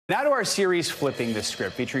Now to our series, Flipping the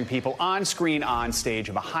Script, featuring people on screen, on stage,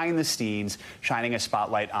 and behind the scenes, shining a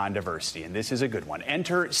spotlight on diversity. And this is a good one.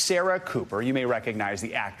 Enter Sarah Cooper. You may recognize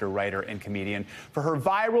the actor, writer, and comedian for her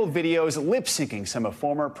viral videos lip-syncing some of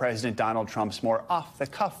former President Donald Trump's more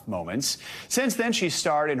off-the-cuff moments. Since then, she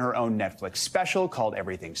starred in her own Netflix special called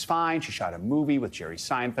Everything's Fine. She shot a movie with Jerry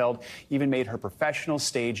Seinfeld, even made her professional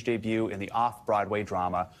stage debut in the off-Broadway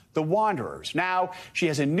drama The Wanderers. Now, she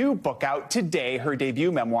has a new book out today, her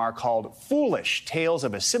debut memoir called Foolish, Tales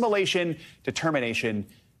of Assimilation, Determination,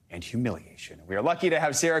 and Humiliation. We are lucky to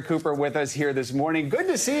have Sarah Cooper with us here this morning. Good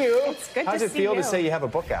to see you. It's good How does to it see feel you. to say you have a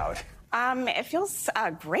book out? It feels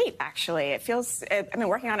great, actually. It feels, I've been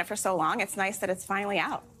working on it for so long. It's nice that it's finally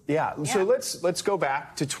out. Yeah. So let's go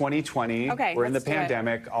back to 2020. Okay, we're in the let's do it.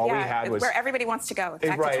 pandemic. All we had was where everybody wants to go. Back to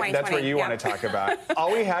right. 2020. That's what you want to talk about.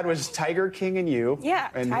 All we had was Tiger King and you. Yeah,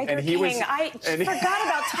 Tiger King. I forgot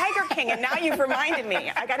about Tiger King, and now you've reminded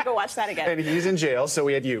me. I got to go watch that again. And he's in jail, so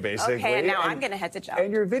we had you basically. Okay, and now I'm going to head to jail.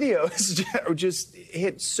 And your videos just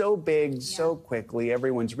hit so big, so quickly.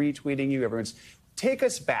 Everyone's retweeting you. Take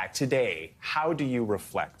us back today. How do you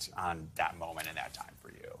reflect on that moment and that time for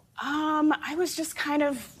you? I was just kind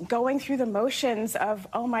of going through the motions of,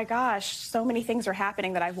 oh my gosh, so many things are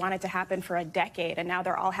happening that I've wanted to happen for a decade, and now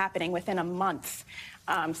they're all happening within a month.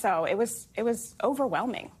 So it was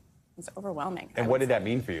overwhelming. It was overwhelming. And what did that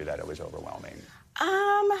mean for you, that it was overwhelming?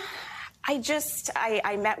 I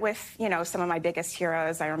met with, some of my biggest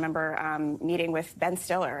heroes. I remember meeting with Ben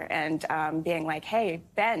Stiller and being like, hey,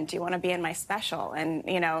 Ben, do you want to be in my special? And,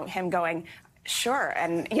 him going, sure.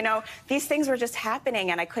 And, these things were just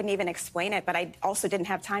happening, and I couldn't even explain it, but I also didn't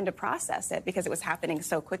have time to process it because it was happening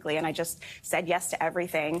so quickly, and I just said yes to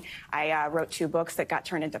everything. I wrote 2 books that got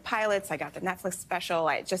turned into pilots. I got the Netflix special.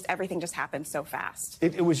 Everything just happened so fast.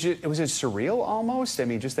 It was surreal almost? I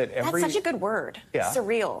mean, just that every... That's such a good word. Yeah.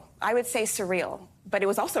 Surreal. I would say surreal, but it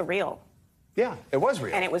was also real. Yeah, it was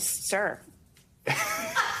real. And it was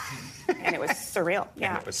and it was surreal,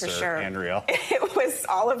 yeah, it was for sure. And real. It was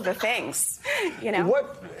all of the things,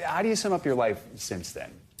 How do you sum up your life since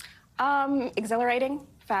then? Exhilarating,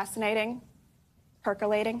 fascinating,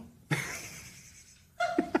 percolating.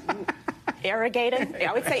 Irrigating.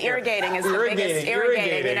 I would say irrigating is the biggest.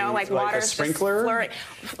 Irrigating, like water. a sprinkler?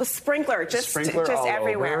 Sprinkler, just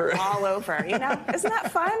everywhere, all over. Isn't that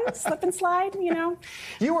fun? Slip and slide,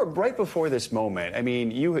 You were, right before this moment, I mean,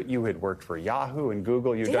 you had worked for Yahoo and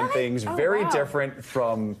Google. You've done things very different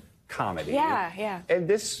from comedy. Yeah. And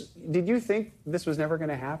did you think this was never going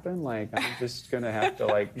to happen? Like, I'm just going to have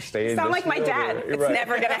to, stay in Sound this like my dad. Right. It's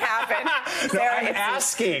never going to happen. No, I'm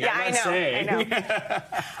asking. Yeah, I'm not saying.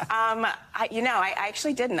 I know. I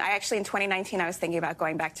actually didn't. In 2019, I was thinking about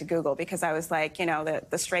going back to Google because I was like,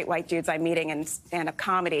 the straight white dudes I'm meeting in stand-up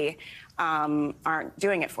comedy aren't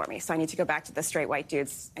doing it for me. So I need to go back to the straight white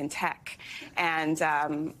dudes in tech.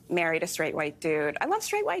 And married a straight white dude. I love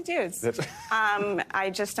straight white dudes. I'm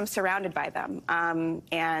surrounded by them.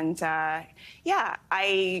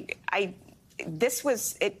 This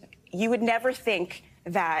was it. You would never think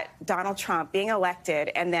that Donald Trump being elected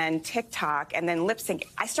and then TikTok and then lip syncing.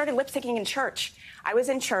 I started lip syncing in church. I was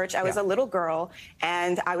in church. I was a little girl,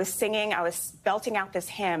 and I was singing. I was belting out this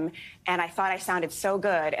hymn, and I thought I sounded so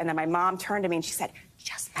good. And then my mom turned to me and she said,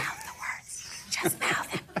 "Just mouth the words. Just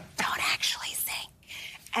mouth them. Don't actually sing."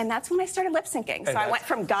 And that's when I started lip syncing. So I went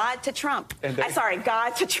from God to Trump.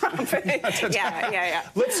 God to Trump. Yeah.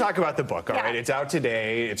 Let's talk about the book, all right? It's out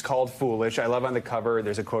today. It's called Foolish. I love on the cover,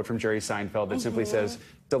 there's a quote from Jerry Seinfeld that simply says,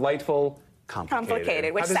 delightful,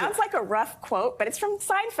 complicated. Which sounds like a rough quote, but it's from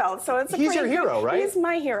Seinfeld, so it's He's your hero, right? He's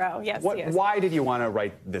my hero, yes, he is. Why did you want to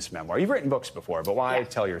wite this memoir? You've written books before, but why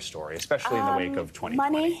tell your story, especially in the wake of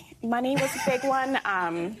 2020? Money was a big one.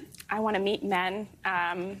 I Want to Meet Men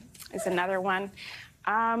is another one.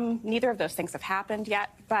 Neither of those things have happened yet,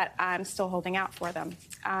 but I'm still holding out for them.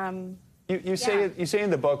 You say in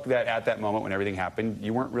the book that at that moment when everything happened,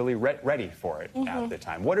 you weren't really ready for it at the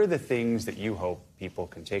time. What are the things that you hope people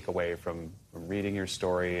can take away from reading your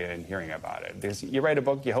story and hearing about it? Because you write a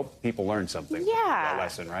book, you hope people learn something. A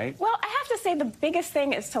lesson, right? Well, I have to say the biggest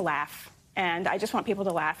thing is to laugh. And I just want people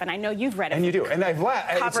to laugh. And I know you've read it. And you do. And I've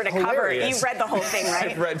laughed. Cover to cover. You've read the whole thing,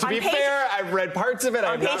 right? To be fair, I've read parts of it.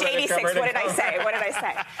 On page 86, what did I say?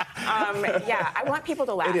 I want people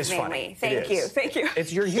to laugh, it is mainly. Funny. Thank you.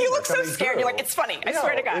 It's your humor. You look so scared. You're like, it's funny. I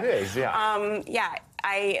swear to God. It is, yeah.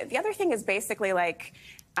 The other thing is basically like,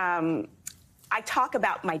 I talk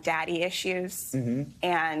about my daddy issues,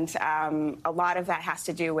 and a lot of that has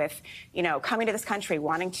to do with, coming to this country,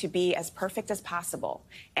 wanting to be as perfect as possible,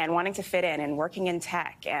 and wanting to fit in, and working in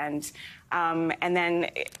tech, and then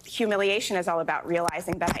humiliation is all about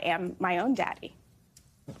realizing that I am my own daddy.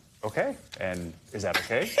 Okay, and is that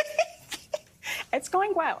okay? It's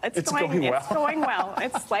going well. It's going well. It's going well.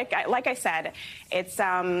 It's like I said, it's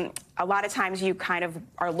a lot of times you kind of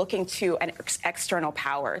are looking to an external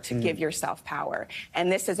power to give yourself power.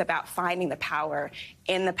 And this is about finding the power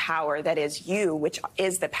in the power that is you, which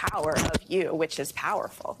is the power of you, which is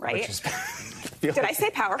powerful, right? Did I say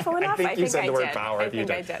powerful enough? I think you said the word power. I think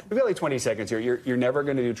I did. We've got like 20 seconds here. You're never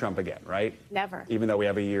going to do Trump again, right? Never. Even though we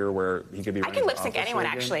have a year where he could be running I can lip for sync office anyone,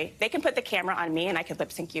 again? actually. They can put the camera on me, and I could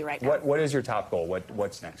lip sync you right now. What is your top goal?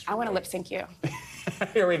 What's next? I want to lip sync you.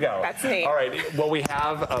 Here we go. That's me. All right. Well, we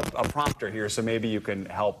have a prompter here, so maybe you can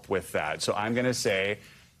help with that. So I'm going to say,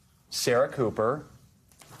 Sarah Cooper,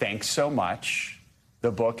 thanks so much.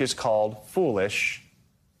 The book is called Foolish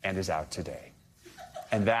and is out today.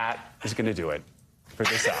 And that is going to do it for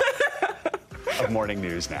this hour of Morning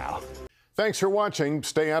News Now. Thanks for watching.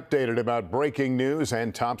 Stay updated about breaking news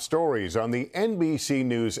and top stories on the NBC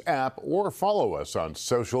News app or follow us on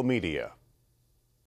social media.